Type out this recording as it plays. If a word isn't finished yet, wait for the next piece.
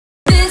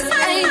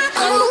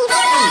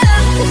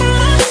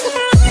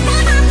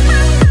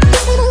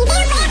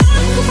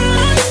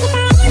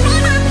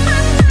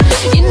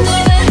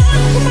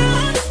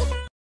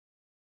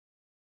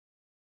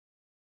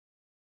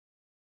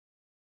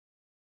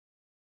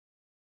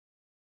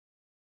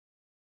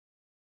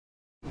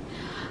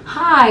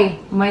Hi,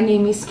 my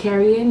name is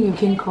Kerry and you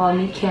can call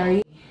me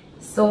Kerry.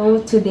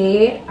 So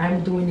today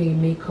I'm doing a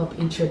makeup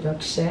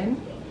introduction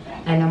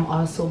and I'm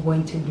also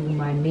going to do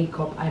my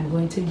makeup. I'm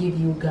going to give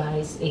you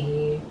guys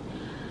a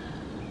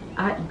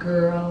at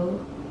girl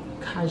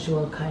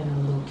casual kind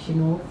of look, you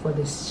know, for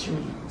the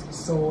street.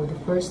 So the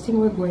first thing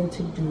we're going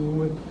to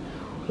do,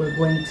 we're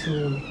going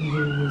to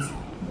use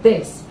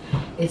this.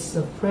 It's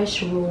the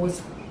Fresh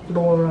Rose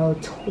Floral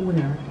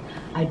Toner.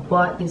 I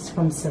bought this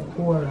from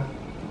Sephora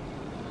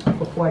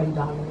for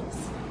 $40.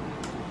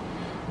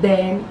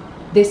 Then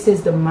this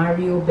is the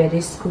Mario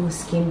Badescu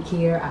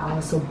skincare. I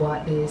also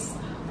bought this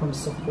from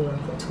Sephora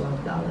for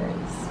 $12.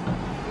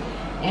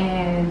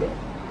 And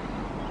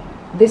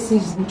this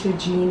is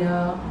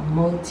Neutrogena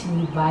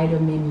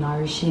multivitamin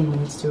nourishing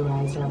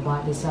moisturizer. I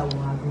bought this at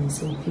Walgreens.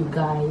 So if you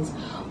guys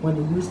want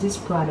to use this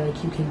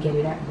product, you can get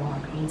it at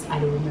Walgreens. I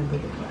don't remember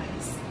the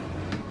price.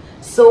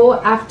 So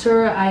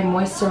after I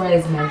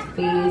moisturize my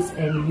face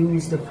and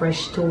use the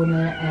fresh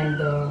toner and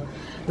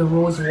the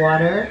rose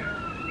water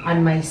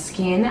on my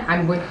skin,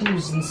 I'm going to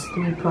use these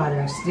three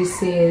products.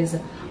 This is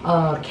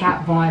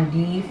Kat Von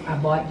D. I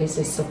bought this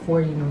at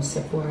Sephora. You know,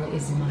 Sephora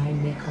is my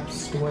makeup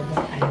store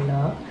that I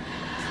love.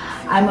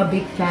 I'm a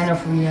big fan of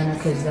Rihanna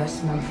because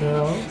that's my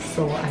girl.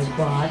 So I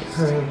bought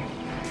her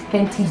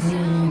Fenty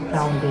Beauty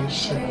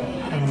foundation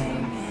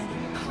and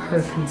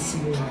her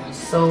concealer.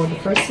 So the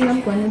first thing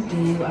I'm going to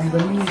do, I'm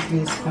going to use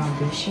this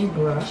foundation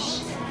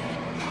brush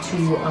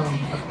to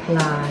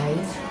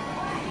apply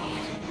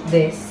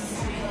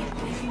this,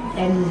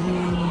 and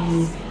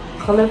the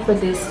color for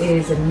this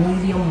is a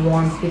medium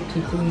warm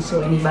 53.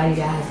 So anybody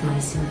that has my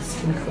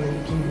skin color,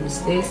 you can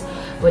use this,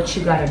 but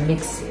you gotta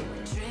mix it.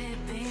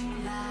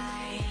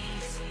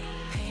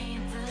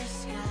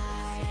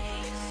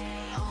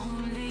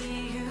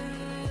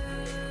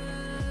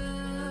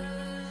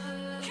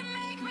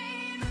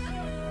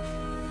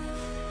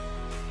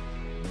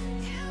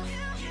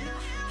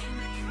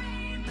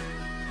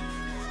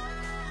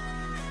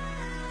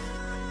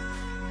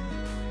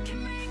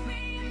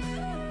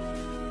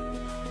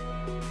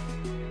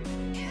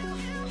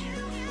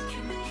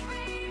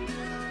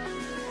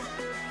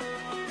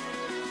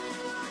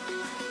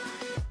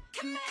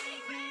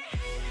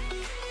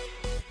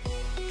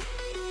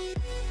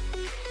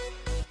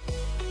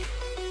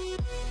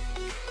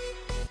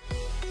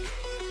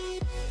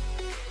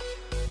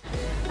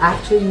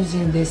 After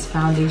using this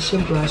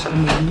foundation brush,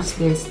 I'm going to use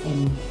this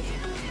and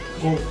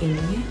go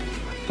in.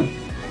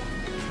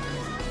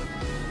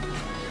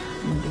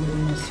 I'm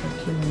doing a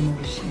circular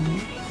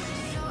motion.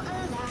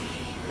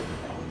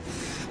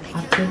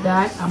 After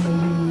that, I'm going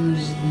to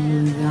use the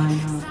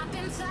Rihanna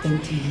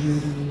Fenty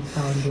Beauty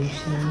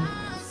foundation.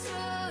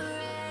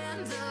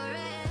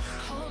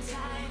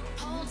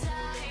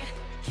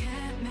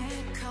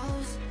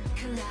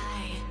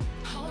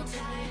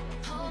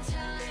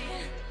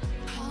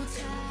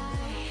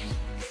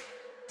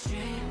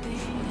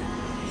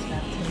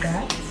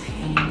 That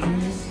and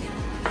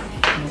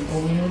go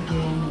in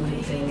again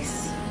with this.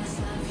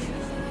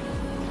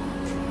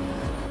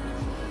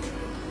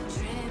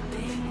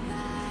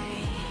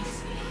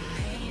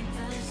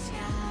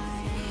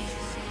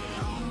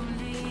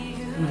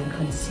 My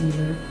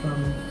concealer from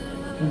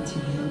Fenty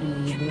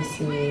Beauty. This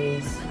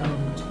is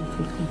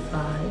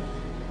 $255.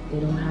 They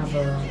don't have a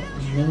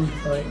name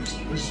for it.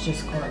 It's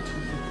just called $255.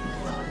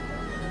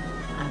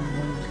 I'm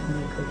going to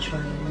make a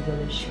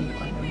triangular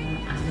shape under my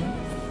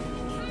eyes,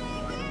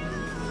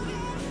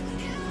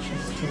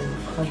 to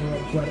cover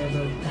up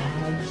whatever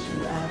bags you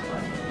have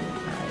on your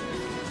eyes.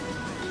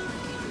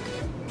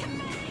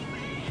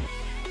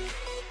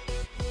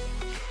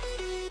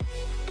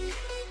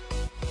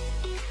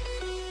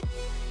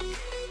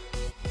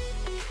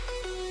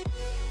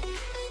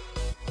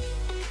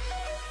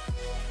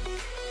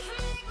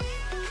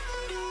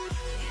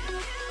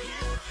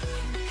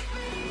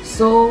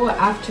 So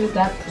after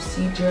that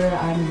procedure,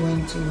 I'm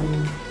going to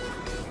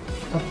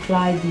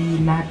apply the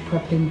MAC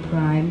Prep and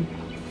Prime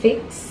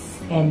Fix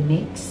and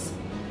mix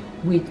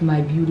with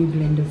my beauty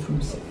blender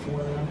from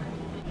Sephora.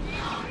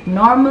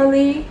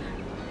 Normally,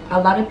 a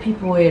lot of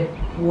people would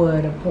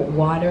put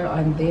water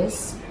on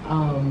this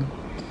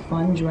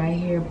sponge right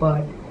here,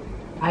 but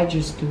I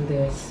just do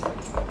this.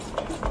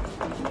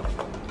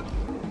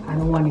 I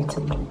don't want it to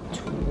be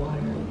too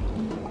watery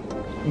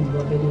and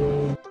rub it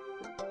in.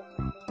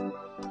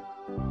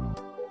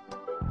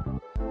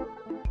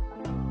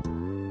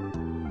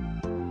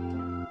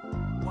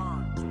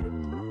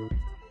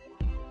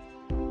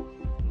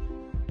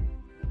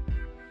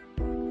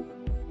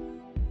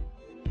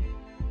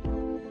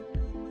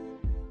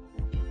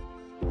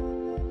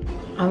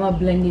 I'm gonna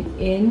blend it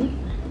in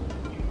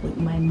with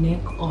my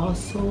neck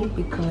also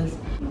because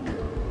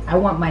I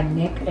want my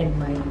neck and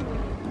my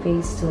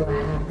face to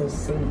have the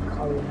same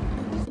color.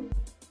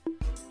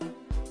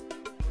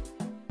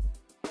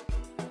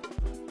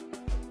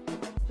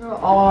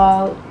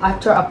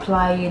 After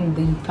applying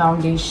the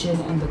foundation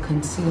and the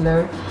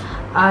concealer,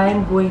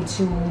 I'm going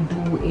to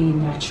do a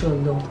natural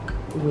look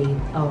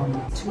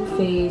with Too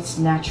Faced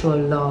Natural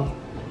Love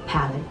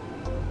palette.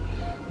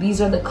 These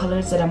are the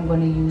colors that I'm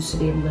going to use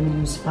today. I'm going to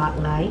use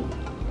Spotlight.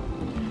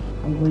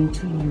 I'm going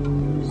to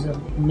use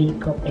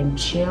Makeup and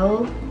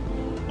Chill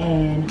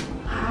and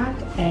Hot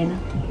and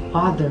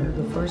Bother.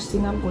 The first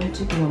thing I'm going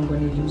to do, I'm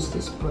going to use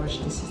this brush.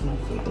 This is my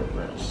favorite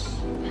brush.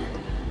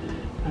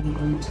 I'm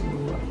going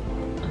to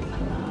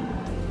apply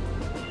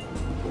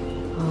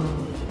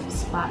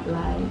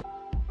Spotlight.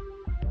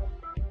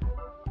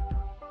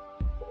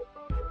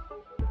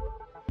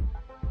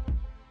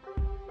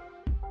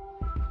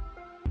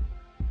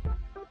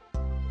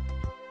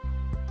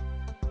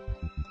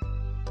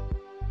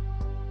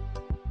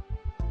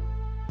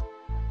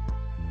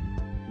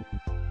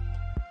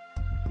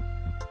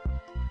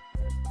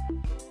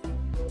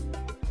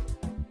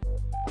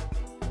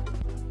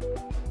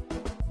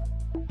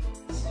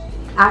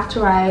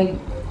 After I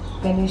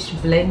finish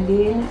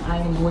blending,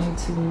 I'm going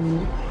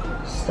to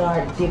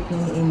start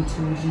dipping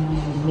into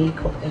the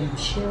Makeup and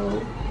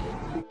Chill.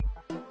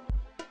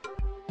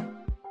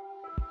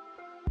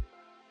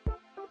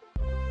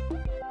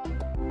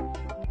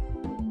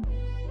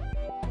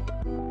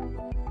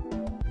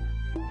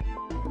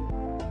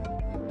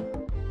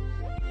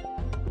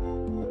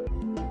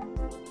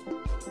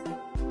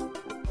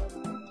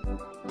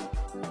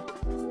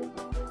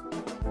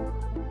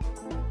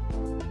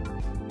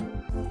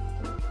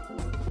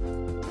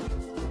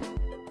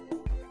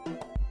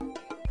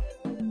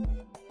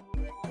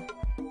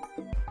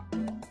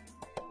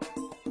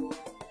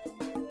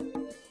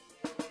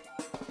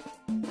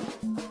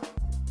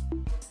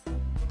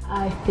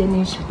 I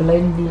finished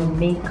blending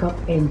Makeup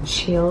and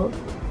Chill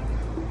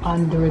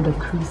under the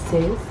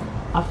creases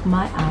of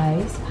my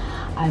eyes.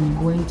 I'm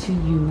going to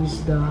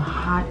use the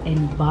Hot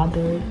and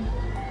Bothered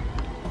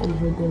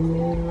over the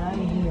lid right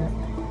here.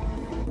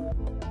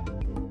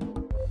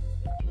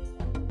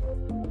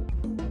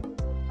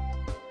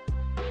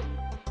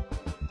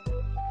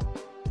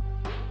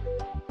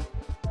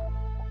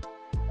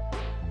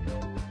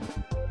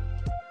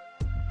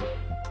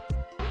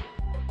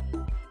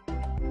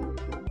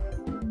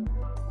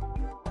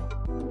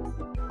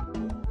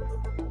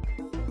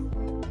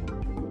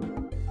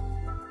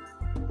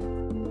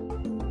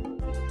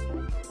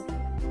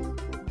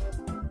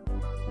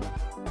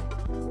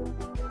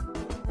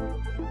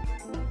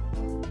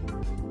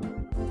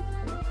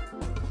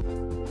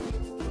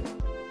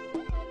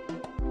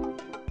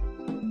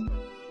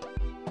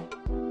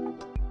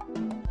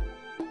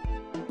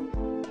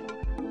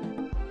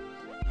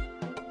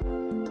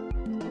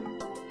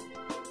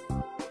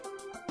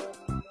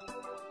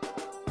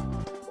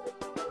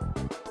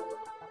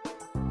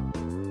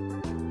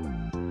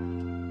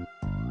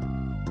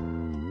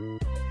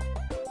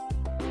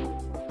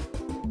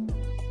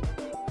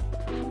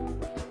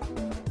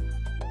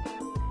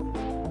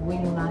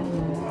 Wing liner.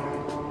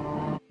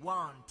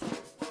 One, two.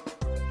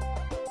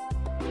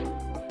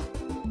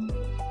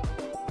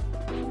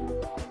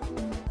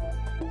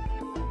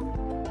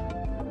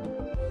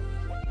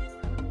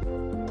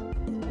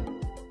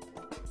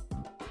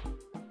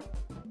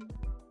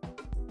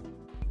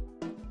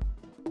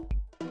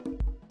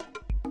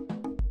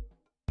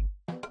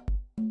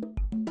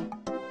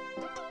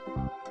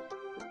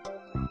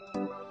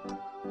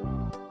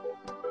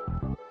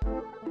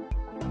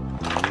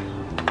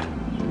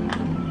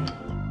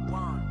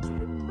 One,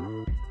 two.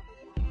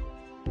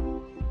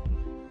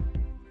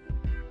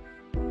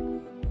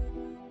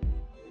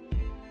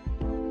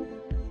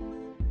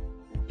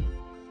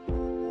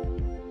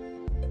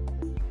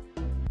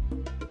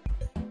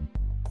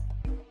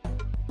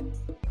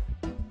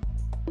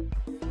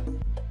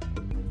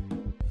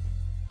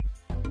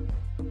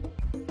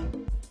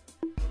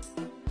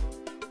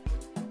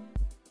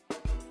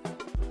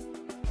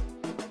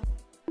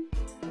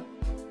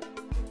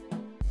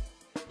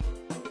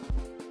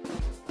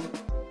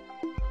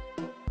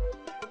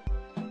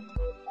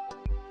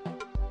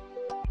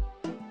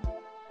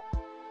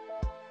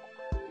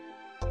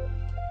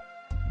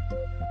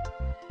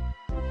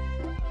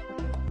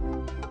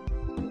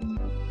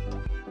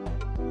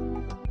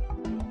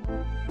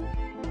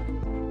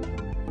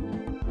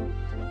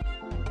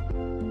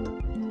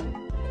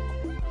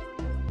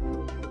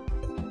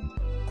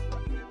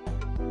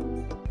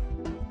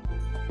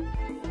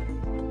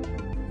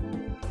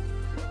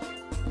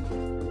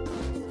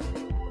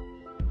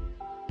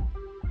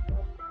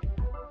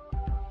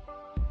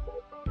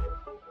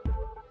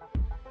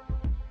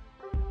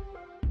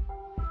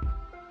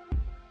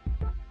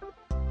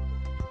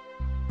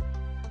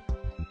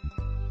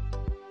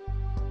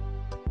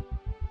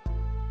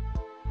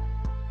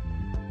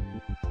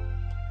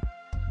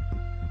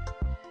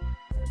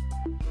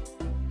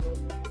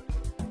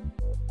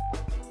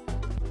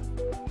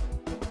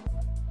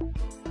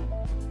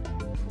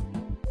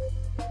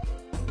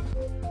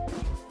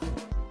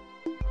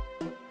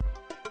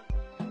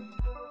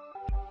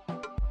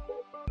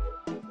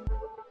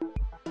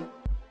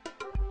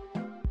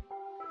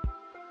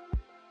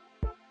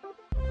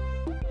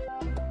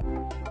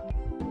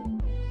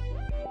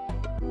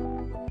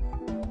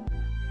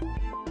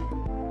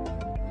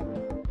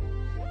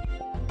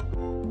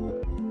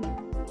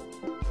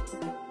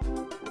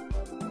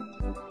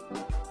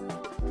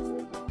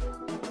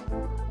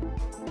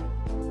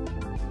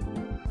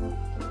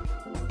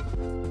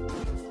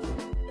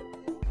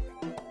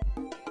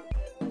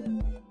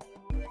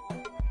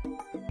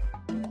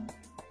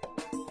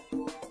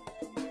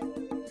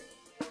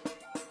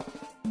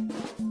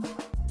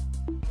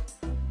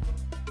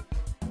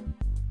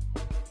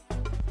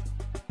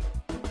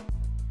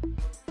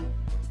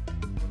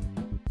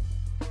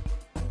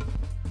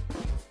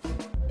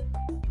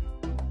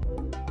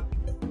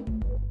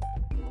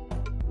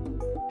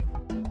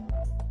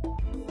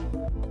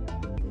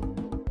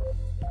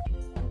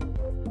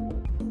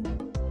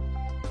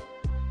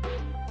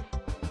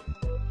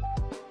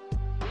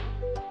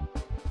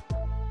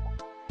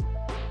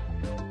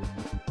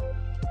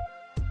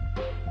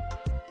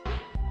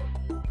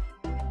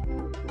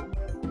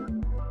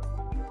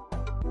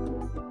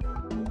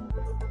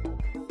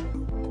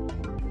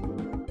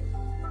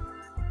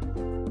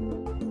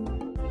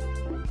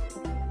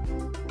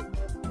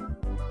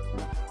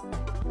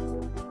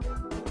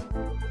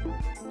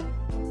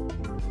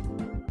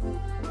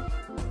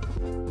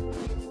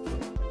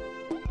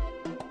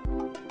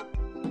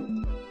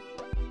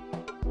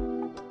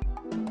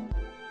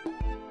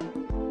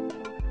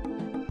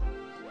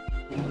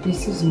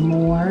 This is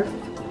more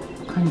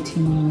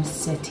continuous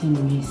setting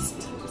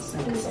mist.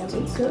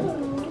 Setting.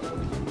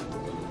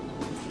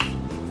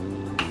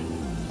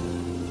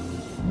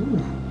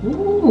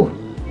 Ooh.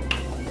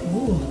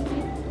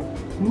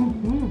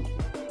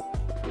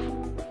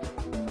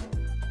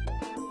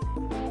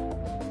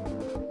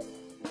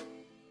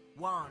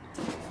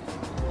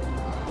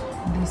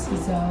 This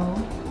is how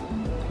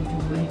I do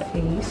my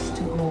face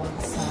to go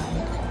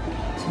outside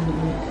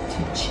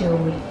to chill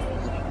with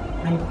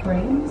my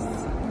friends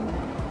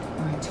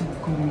or to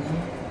go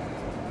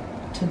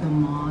to the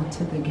mall,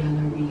 to the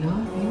Galleria.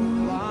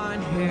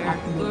 Blonde hair,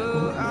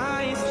 blue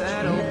eyes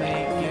that'll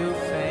make you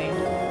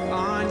faint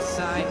on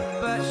sight,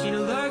 but she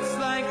looks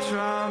like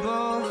trouble.